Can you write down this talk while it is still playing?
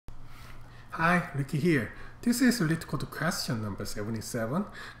Hi, Ricky here. This is LeetCode question number 77,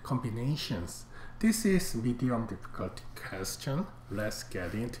 combinations. This is medium difficulty question. Let's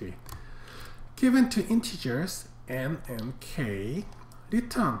get into it. Given two integers n and k,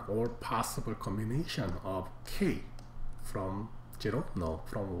 return all possible combination of k from 0, no,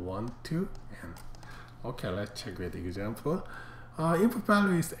 from 1 to n. Okay, let's check with the example. Input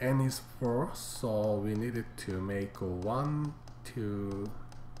value is n is 4, so we needed to make 1, 2,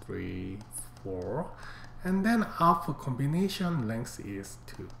 3, 4, and then output combination length is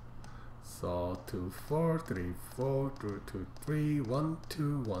 2. So 2, 4, 3, 4, 2, 2, 3, 1,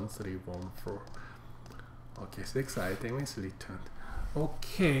 2, 1, 3, 1, 4. Okay, 6 item is returned.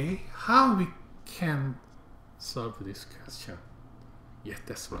 Okay, how we can solve this question? Yes,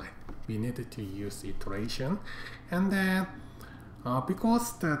 that's right. We needed to use iteration, and then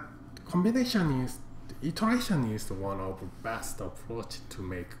because the combination is iteration is one of the best approach to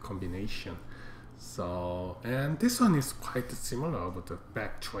make combination. So, and this one is quite similar with the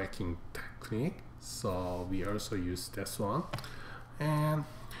backtracking technique. So we also use this one. And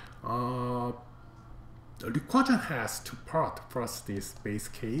the recursion has two parts. First is base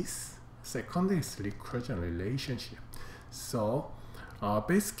case. Second is recursion relationship. So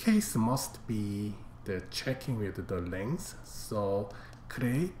base case must be the checking with the length. So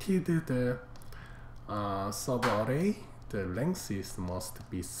created the subarray, the length is must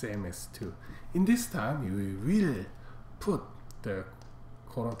be same as 2. In this time, we will put the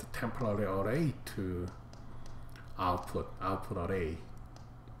current temporary array to output array.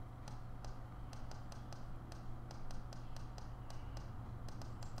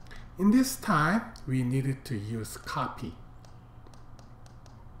 In this time, we needed to use copy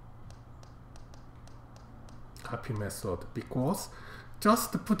method, because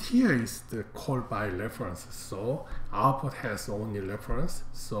just put here is the call by reference, so output has only reference.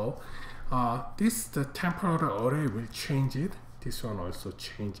 So this the temporary array will change it, this one also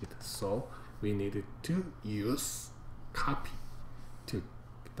change it, so we needed to use copy to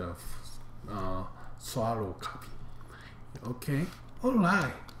the swallow copy. Okay,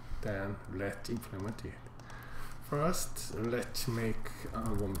 alright, then let's implement it. First, let's make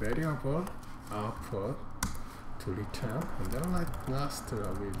one variable output to return, and then like last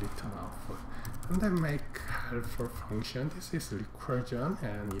we return output, and then make helper function. This is recursion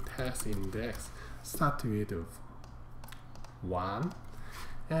and it has index start with 1,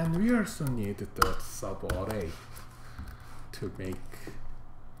 and we also need the subarray to make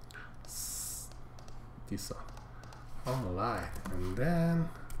this one. Alright, and then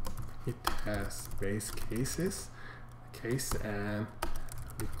it has base case and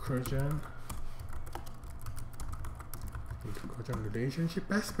recursion relationship.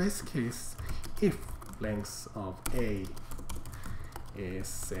 Base case, if length of a is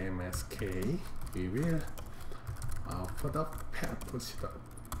same as k, we will put append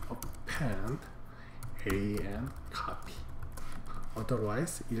a and copy.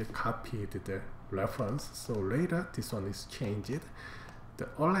 Otherwise, it copied the reference, so later this one is changed. The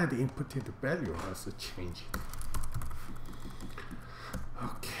already inputted value also changed.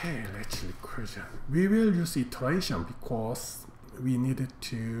 Okay, let's recursion. We will use iteration because we needed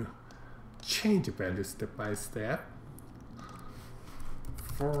to change values step by step.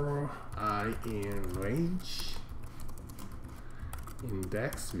 For I in range,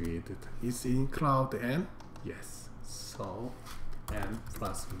 index with is include n, yes, so n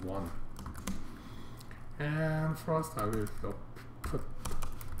plus 1. And first I will put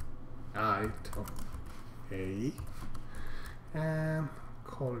I to a and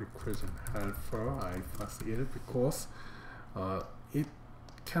call recursion helper I plus l, because it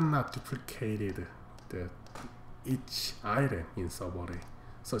cannot duplicate each item in subarray,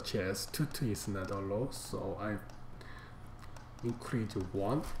 such as 2 is not allowed, so I increase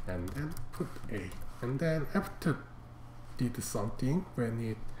 1 and then put a, and then after did something, when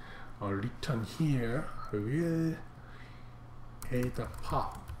it return here, I will a the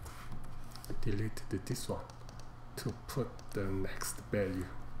pop delete this one to put the next value.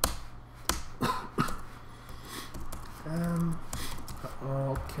 And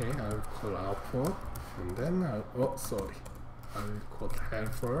okay, I will call output, and then I will call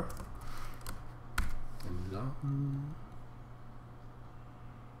helper and long.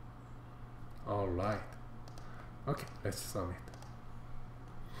 Alright, okay, let's submit.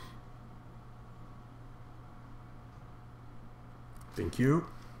 Thank you.